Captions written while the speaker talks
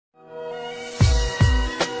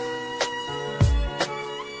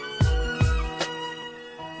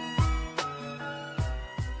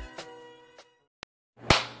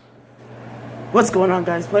What's going on,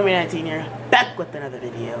 guys? Playmate19 here, back with another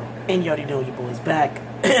video. And you already know your boy's back.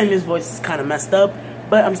 And his voice is kind of messed up,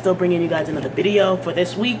 but I'm still bringing you guys another video for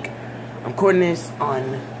this week. I'm recording this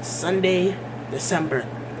on Sunday, December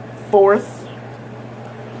 4th.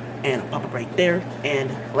 And I'll pop it right there.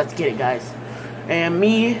 And let's get it, guys. And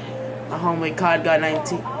me, my homie COD got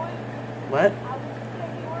 19. What?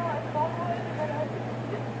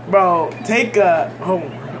 Bro, take a... Oh.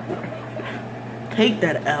 Take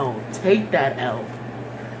that L. Take that L.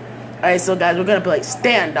 Alright, so guys, we're gonna play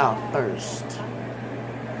standoff first.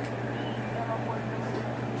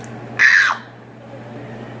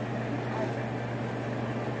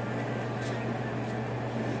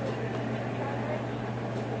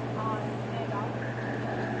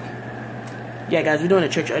 Yeah, guys, we're doing a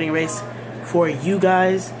TrickShot Race for you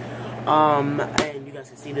guys. And you guys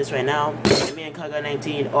can see this right now. And me and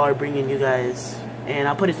COD19 are bringing you guys. And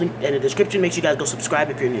I'll put his link in the description. Make sure you guys go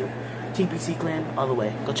subscribe if you're new. TPC clan all the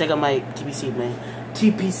way. Go check out my TPC man.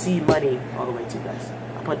 TPC money all the way too, guys.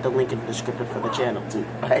 I'll put the link in the description for the channel too.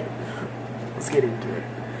 Alright? Let's get into it.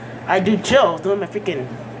 Alright, dude, chill. I was doing my freaking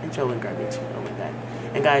intro and garbage. Oh my god.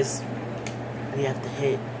 And guys, we have to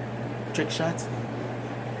hit trick shots.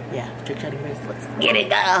 Yeah, TrickShot Race. Let's get it,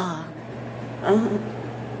 go.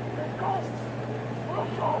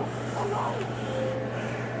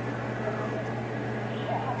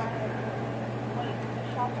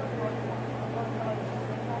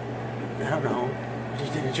 I don't know. I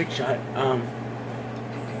just did a trick shot.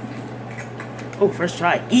 Oh, first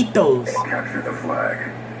try. Eat those. Capture the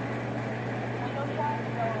flag.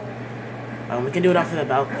 We can do it off of the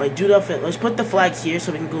balcony. Like, do it off it. Let's put the flags here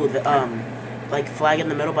so we can go the like flag in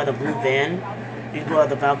the middle by the blue van. You can go out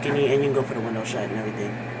the balcony and you can go for the window shot and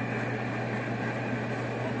everything.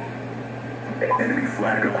 Enemy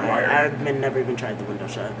flag acquired. I've never even tried the window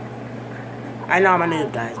shot. I know I'm a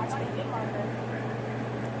noob, guys.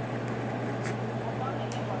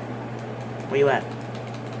 Where you at?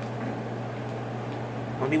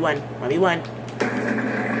 1v1. 1v1.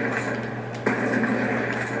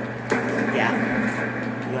 Yeah.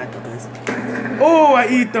 You got those. Oh, I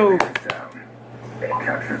eat those.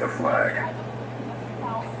 Capture the flag.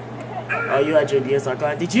 Oh, you had your DSR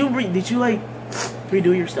class. Did you like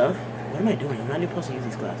redo your stuff? What am I doing? I'm not even supposed to use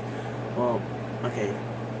these class. Well, okay.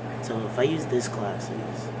 So if I use this class,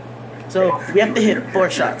 so we have to hit 4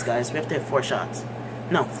 shots, guys. We have to hit 4 shots.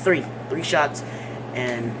 No, 3. 3 shots,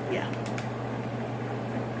 and yeah.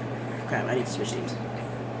 Crap, I need to switch teams.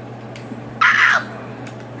 I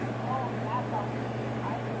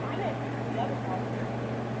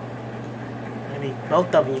mean,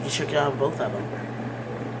 both of them. You can trick out both of them.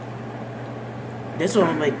 This one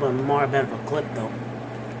will make more of a clip, though.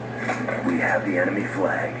 We have the enemy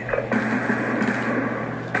flag.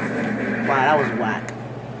 Wow, that was whack.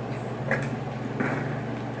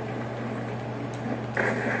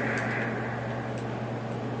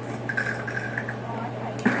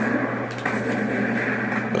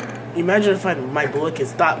 Imagine if my bullet can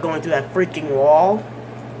stop going through that freaking wall.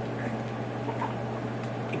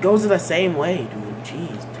 It goes the same way, dude.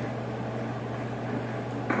 Jeez.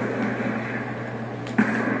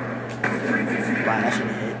 Wow, that should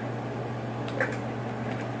have hit.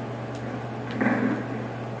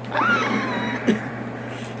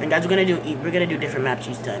 And guys, we're gonna do different maps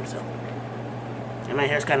each time, so. And my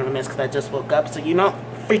hair's kind of a mess because I just woke up, so you don't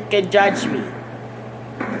freaking judge me.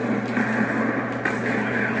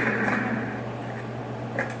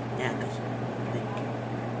 Yeah, because you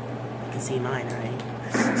can see mine, right?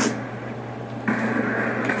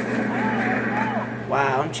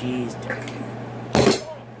 Wow, I'm cheesed.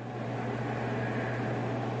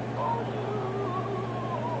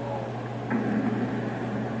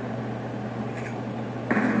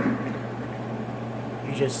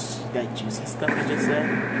 That juicy stuff you just said? I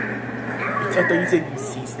thought you said you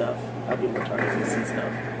see stuff. I'll be retarded if you see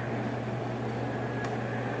stuff.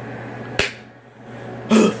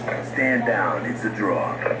 Stand down, it's a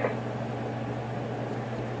draw.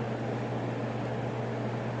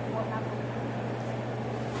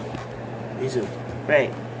 Resume.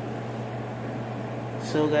 Right.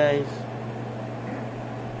 So guys.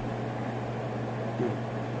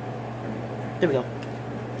 There we go.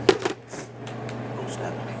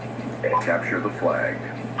 Capture the flag.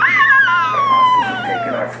 Hostiles have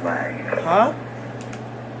taken our flag. Huh?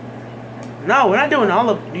 No, we're not doing all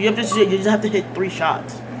of. You just have to hit 3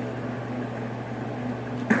 shots.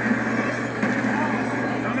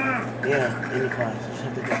 Yeah, any class. You just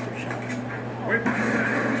have to do 3 shots.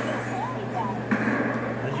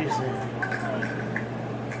 What did you say?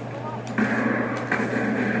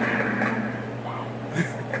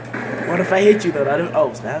 What if I hit you though? I don't.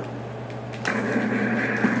 Oh, snap.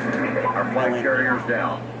 flag carriers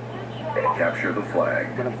down. Capture the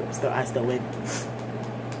flag. But I still win.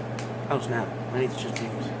 Oh snap! I need to switch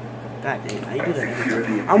teams. God damn, how you do that every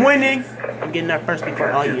time? I'm winning. I'm getting there first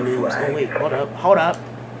before all you noobs. Oh wait, hold up, hold up.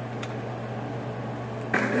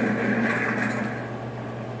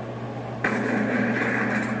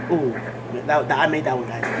 Ooh, I made that one,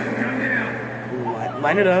 guys. Ooh,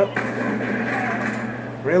 line it up.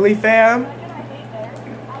 Really, fam?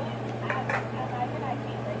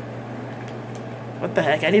 What the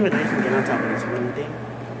heck? I didn't even know you can get on top of this wooden thing.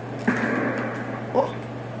 Oh.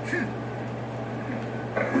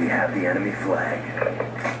 We have the enemy flag.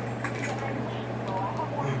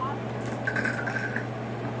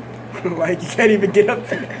 Like, you can't even get up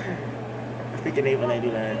there. I freaking hate when I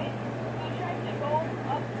do that.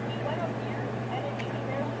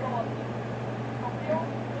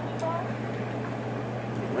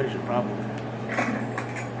 What is your problem?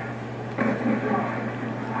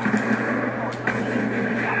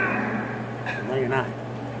 No, you're not.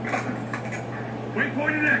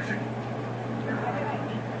 Waypoint in action.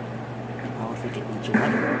 I'll freaking eat your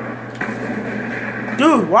money.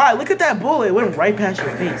 Dude, why? Look at that bullet. It went right past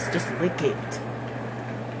your face. Just lick it.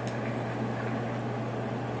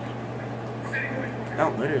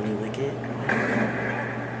 Don't literally lick it.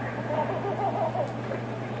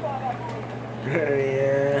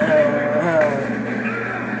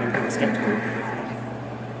 I'm getting skeptical.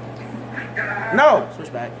 No!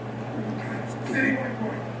 Switch back.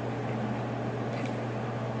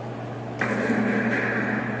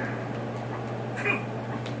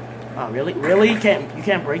 Oh, really? Really? You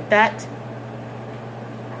can't break that?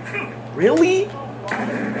 Really?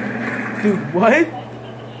 Dude, what?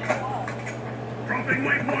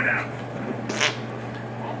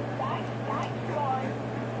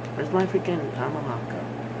 Where's my freaking tomahawk go?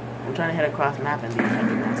 I'm trying to hit across map and be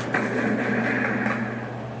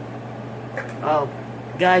oh,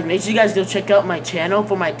 guys, make sure you guys go check out my channel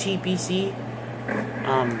for my TPC,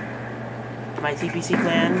 my TPC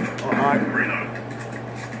clan or art.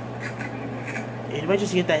 Anybody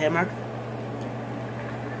just get that hit mark?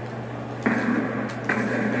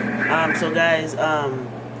 So guys,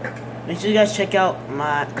 make sure you guys check out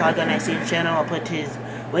my CogGun19 channel. I'll put his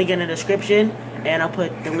link in the description, and I'll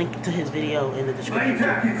put the link to his video in the description too.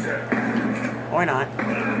 Or not.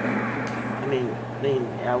 I mean,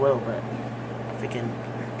 yeah, I will, but freaking.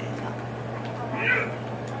 Okay, stop.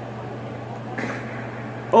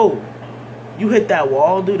 Oh, you hit that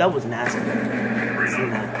wall, dude. That was nasty. Seen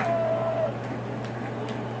that.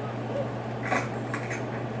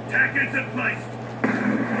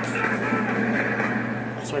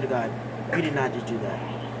 I swear to God, you did not just do that.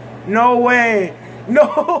 No way!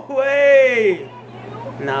 No way!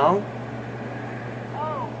 No.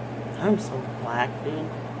 I'm so black, dude.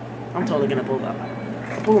 I'm totally gonna pull up.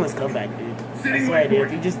 I'm pulling this comeback, dude. I swear, dude.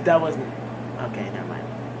 If you just, that wasn't. Okay, never mind.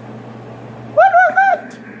 What was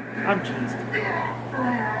that? I'm cheesed.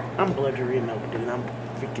 I'm blood to real milk, dude. I'm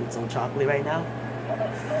freaking so chocolate right now.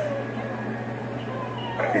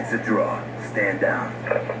 It's a draw. Stand down.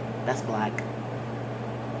 That's black.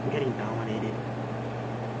 I'm getting dominated.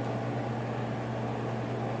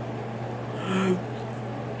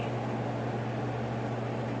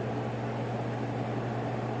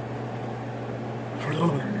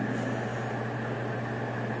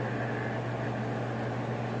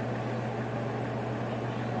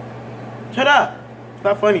 Shut up! It's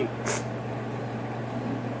not funny.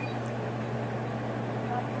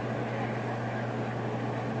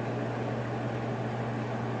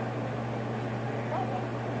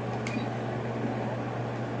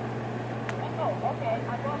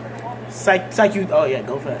 Psych you. Oh yeah,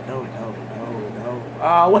 go for that. No.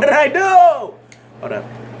 Oh, what did I do? Hold up.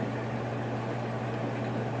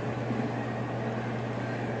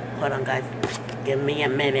 Hold on, guys. Give me a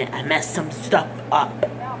minute. I messed some stuff up.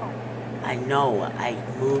 I know. I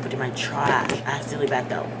moved my trash. I accidentally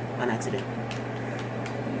backed out on accident.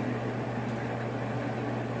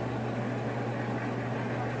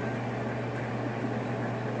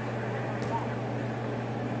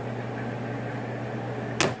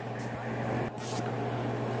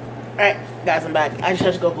 Alright, guys, I'm back. I just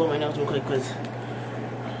have to go blow my nose real quick because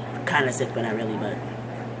I'm kind of sick, but not really, but...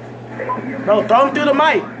 Bro, throw him through the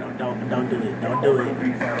mic! No, don't do it. Don't do it.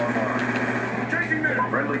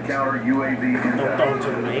 Friendly counter UAV. Don't throw him to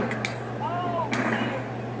the mic.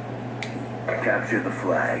 Capture the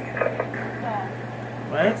flag.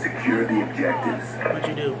 What? Secure the objectives. What'd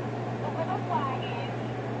you do?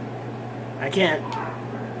 I can't.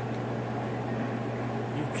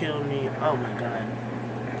 You killed me. Oh my god.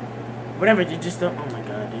 Whatever, you just don't. Oh my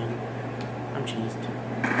god, dude. I'm cheesed.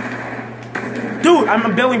 Dude,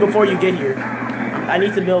 I'm building before you get here. I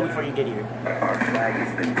need to build before you get here. Our flag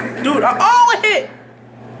has been taken. Dude, oh, it hit!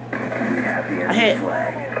 We have the I hit. enemy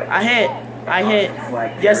flag. I hit.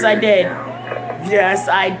 Yes, I did. Yes,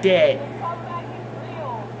 I did.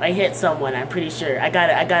 I hit someone, I'm pretty sure. I got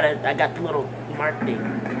the little mark thing.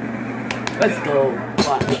 Let's go.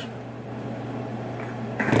 Watch.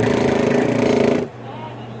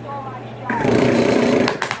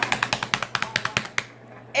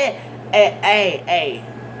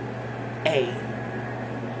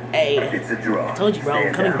 Hey. It's a draw. I told you, bro, I'm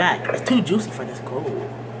Stand coming down. back. It's too juicy for this goal.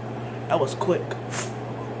 That was quick.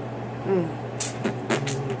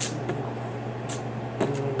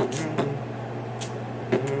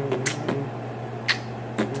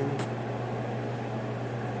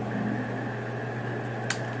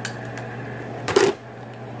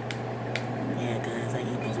 Yeah, guys, I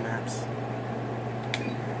eat these maps.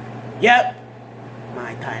 Yep.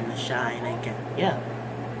 My time to shine again. Yeah.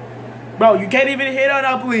 Bro, you can't even hit on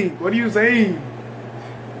uplink. What are you saying?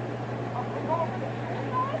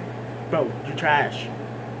 Bro, you're trash.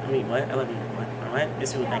 I mean, what? I love you. What?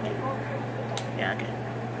 This was that game. Yeah, okay.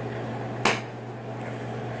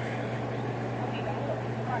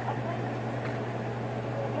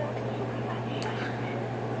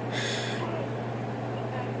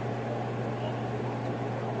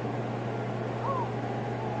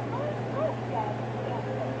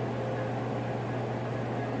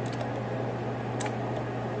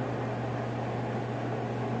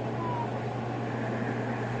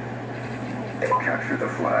 Capture the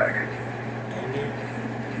flag.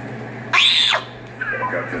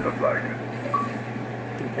 Capture the flag.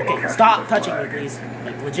 Okay, stop touching me, please.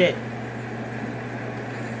 Like, legit.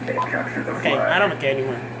 Capture the Okay, flag. I don't care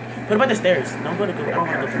anymore. What about the stairs? No, I don't want to go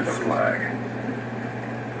Capture through the the stairs. flag.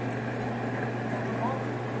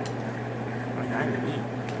 Oh, yeah, I need to eat.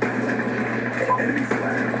 Enemy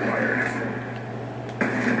flag acquired.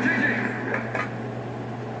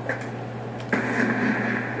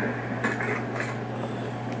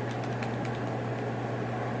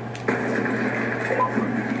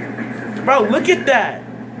 Bro, look at that!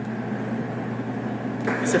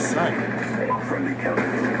 It's a sun. Friendly counter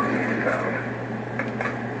inbound.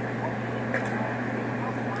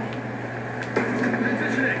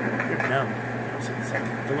 You're dumb.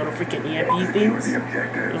 The little freaking EMP things. The You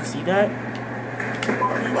objective. don't see that?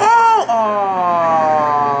 Oh!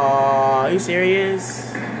 Are you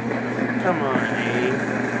serious? Come on,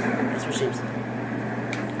 man. That's what seems.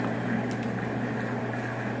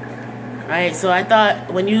 Alright, so I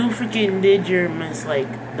thought when you freaking did your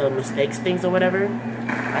the mistakes things or whatever,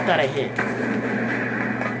 I thought I hit.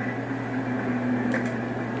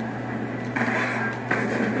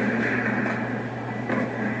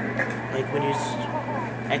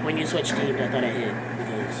 Like when you switch teams, I thought I hit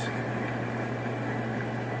because.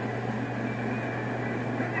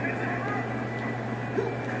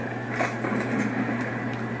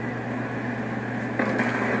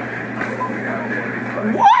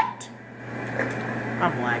 What?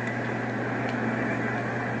 I'm black.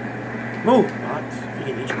 Move! Bots.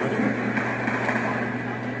 Freaking each mother.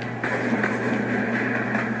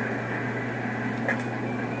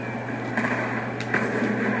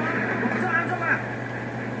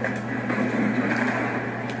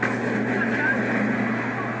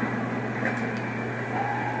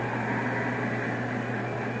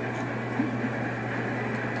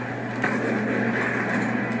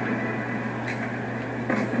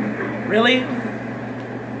 Really?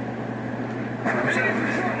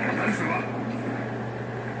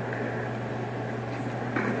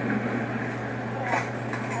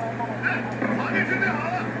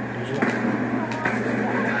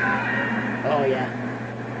 Oh yeah.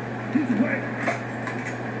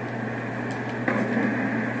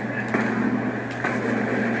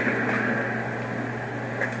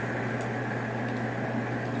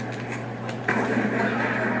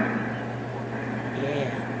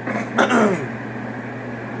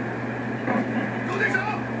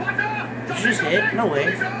 Did you just hit? No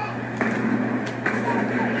way.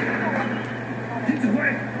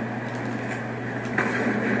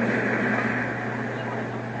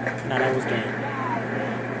 No, that was gay.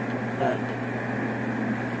 But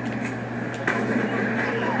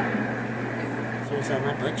so it's on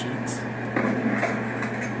my butt cheeks.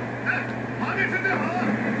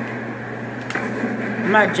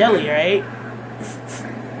 I'm not jelly, right?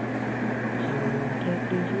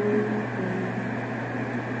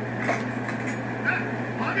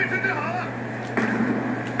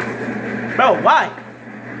 Bro, why?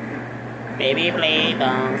 Baby, please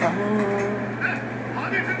don't go.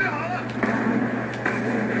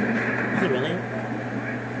 Is it really?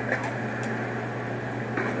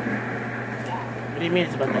 you mean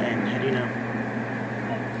it's about to end? How do you know?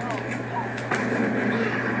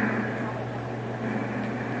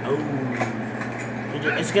 Oh.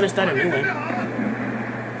 It's gonna start a new one.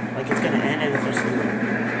 Like it's gonna end and it's just a new one.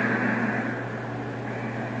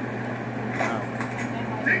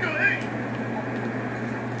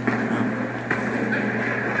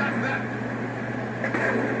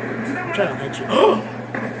 I'm trying to let you.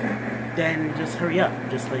 Then just hurry up.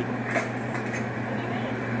 Just like.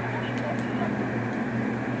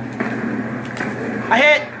 I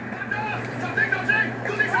hit!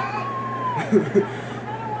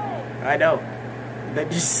 I know. That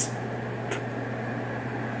just.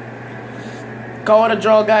 Call it a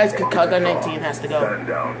draw, guys. Kakaga 19 has to go.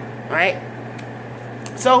 Alright?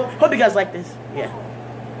 So, hope you guys like this. Yeah.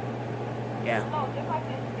 Yeah.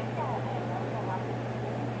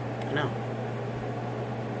 I know.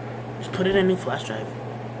 Just put it in a new flash drive.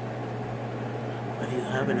 If you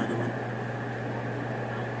have another one.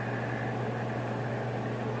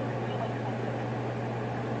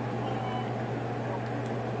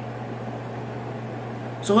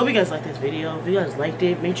 So hope you guys liked this video. If you guys liked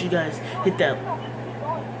it, make sure you guys hit that.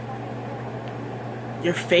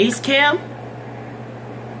 Your face cam?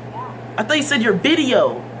 I thought you said your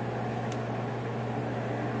video.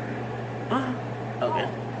 Okay.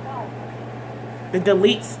 Then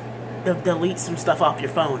delete some stuff off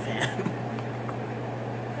your phone, fam.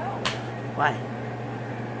 Why?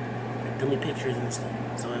 Delete pictures and stuff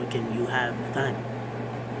so you have time.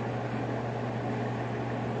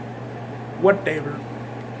 Whatever.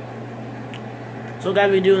 So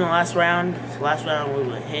guys, we're doing the last round. So last round we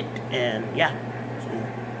will hit, and yeah. So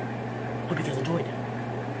hope you guys enjoyed.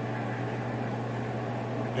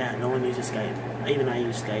 Yeah, no one uses Skype. Even I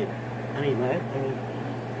use Skype. I mean, I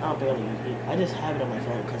don't barely use it. I just have it on my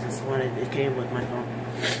phone because it's one. It came with my phone.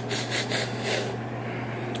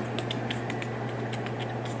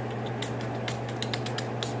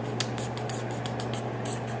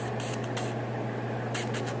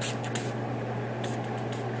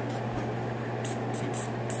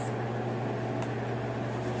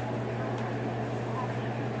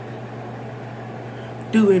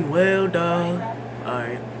 Doing well, dog.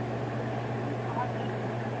 Alright.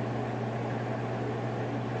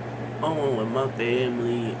 I'm on with my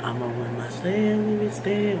family. I'm on with my family. We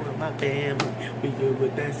stay with my family. We good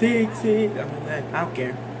with that 6-6. I'm like, I don't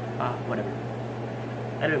care. Whatever.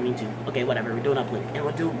 I didn't mean to. Okay, whatever. We're doing uplink. And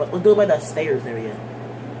we'll do it by the stairs area.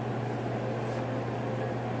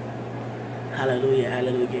 Hallelujah,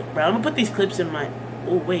 hallelujah. Bro, I'm gonna put these clips in my.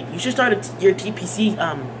 Oh wait, you should start your TPC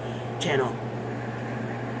channel.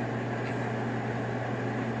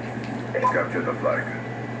 Capture the flag.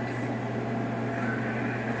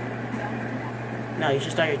 No, you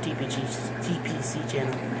should start your TPC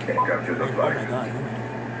channel. Capture the flag. Oh my god.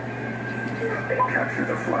 Capture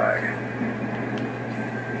the flag.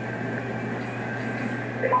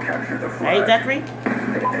 Capture the flag. Hey, Zachary?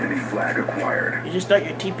 Enemy flag acquired. You should start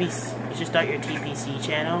your TPC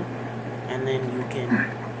channel, and then you can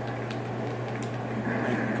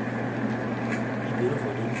like be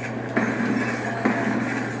beautiful, dude.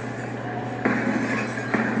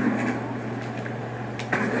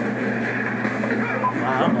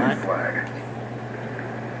 Flag.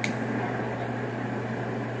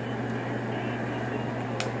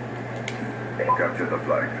 Capture the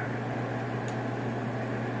flag.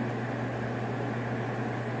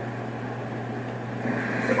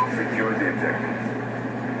 Secure the objective.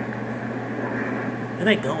 Where are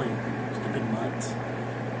they going? Stupid mutts.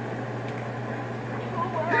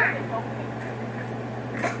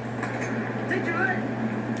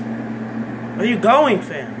 Where are you going,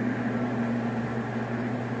 fam?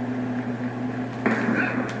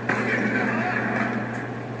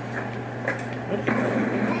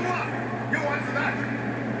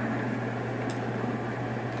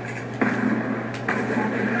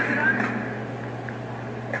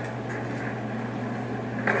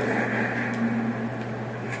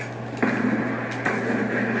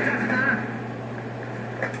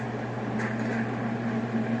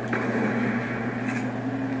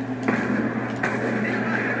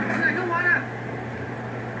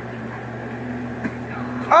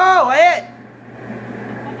 Oh, I hit!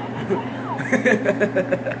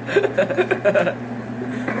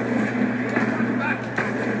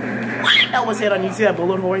 I almost hit on you. See that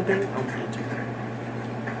bullet hole right there?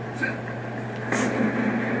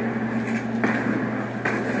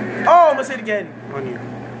 Oh, almost hit again on you.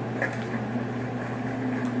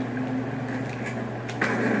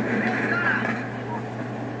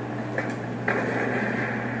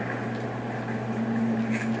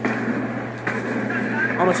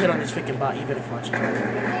 Almost hit on this freaking bot. He better watch it.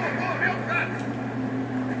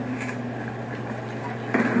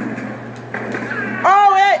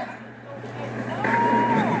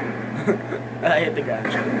 hit the ground.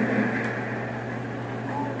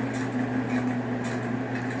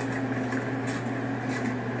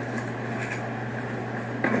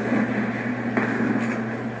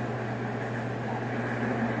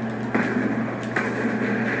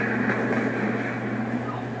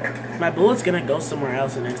 My bullet's gonna go somewhere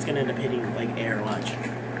else and it's gonna end up hitting like air. Watch.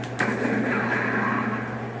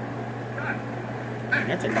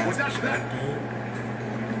 That's a nasty shot, dude.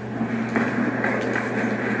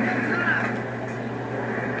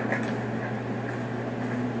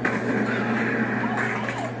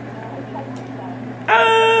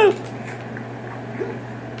 Oh!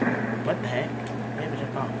 What the heck? Maybe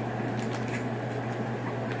jump off.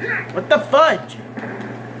 What the fudge?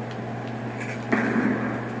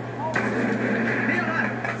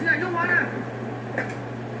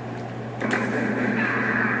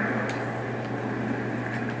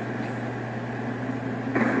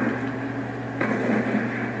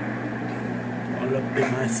 All up in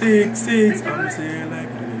my 6'6", I'm saying like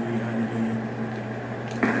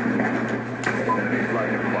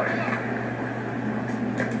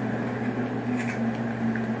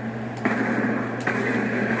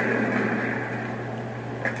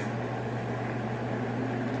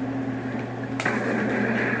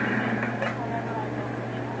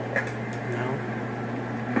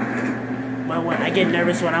But when I get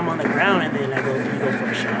nervous when I'm on the ground and then you go for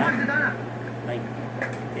a shot. Like,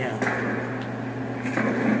 yeah.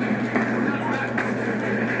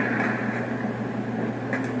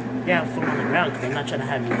 Yeah, from on the ground because I'm not trying to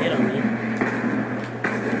have you hit on me.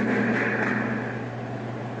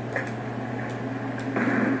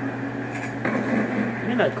 Give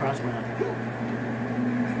me that cross mount.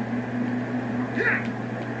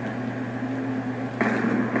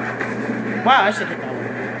 Wow, I should hit that one.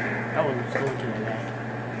 That one was going to the left.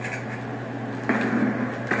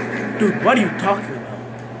 Dude, what are you talking about?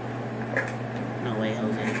 No way,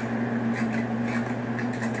 Jose.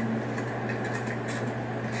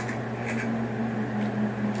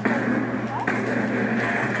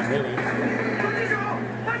 Not really.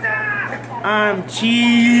 I'm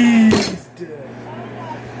cheesed.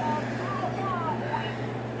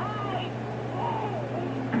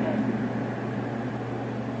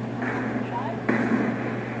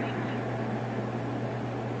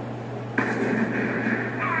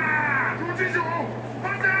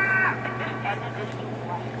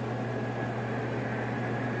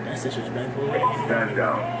 That's disrespectful. Stand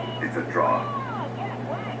down. It's a draw.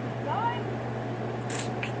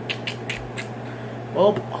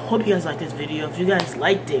 Well, I hope you guys liked this video. If you guys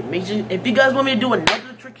liked it, make sure, if you guys want me to do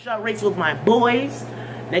another trick shot race with my boys,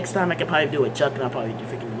 next time I can probably do it with Chuck and I'll probably do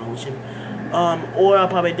freaking Emotion. Or I'll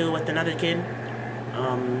probably do it with another kid.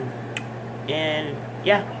 And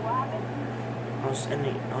yeah.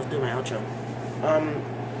 I'll do my outro.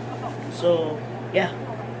 So yeah.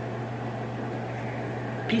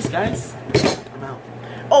 Peace, guys. I'm out.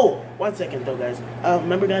 Oh, 1 second though, guys.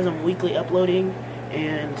 Remember, guys, I'm weekly uploading,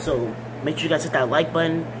 and so make sure you guys hit that like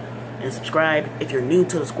button and subscribe if you're new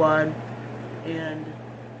to the squad. And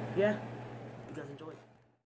yeah.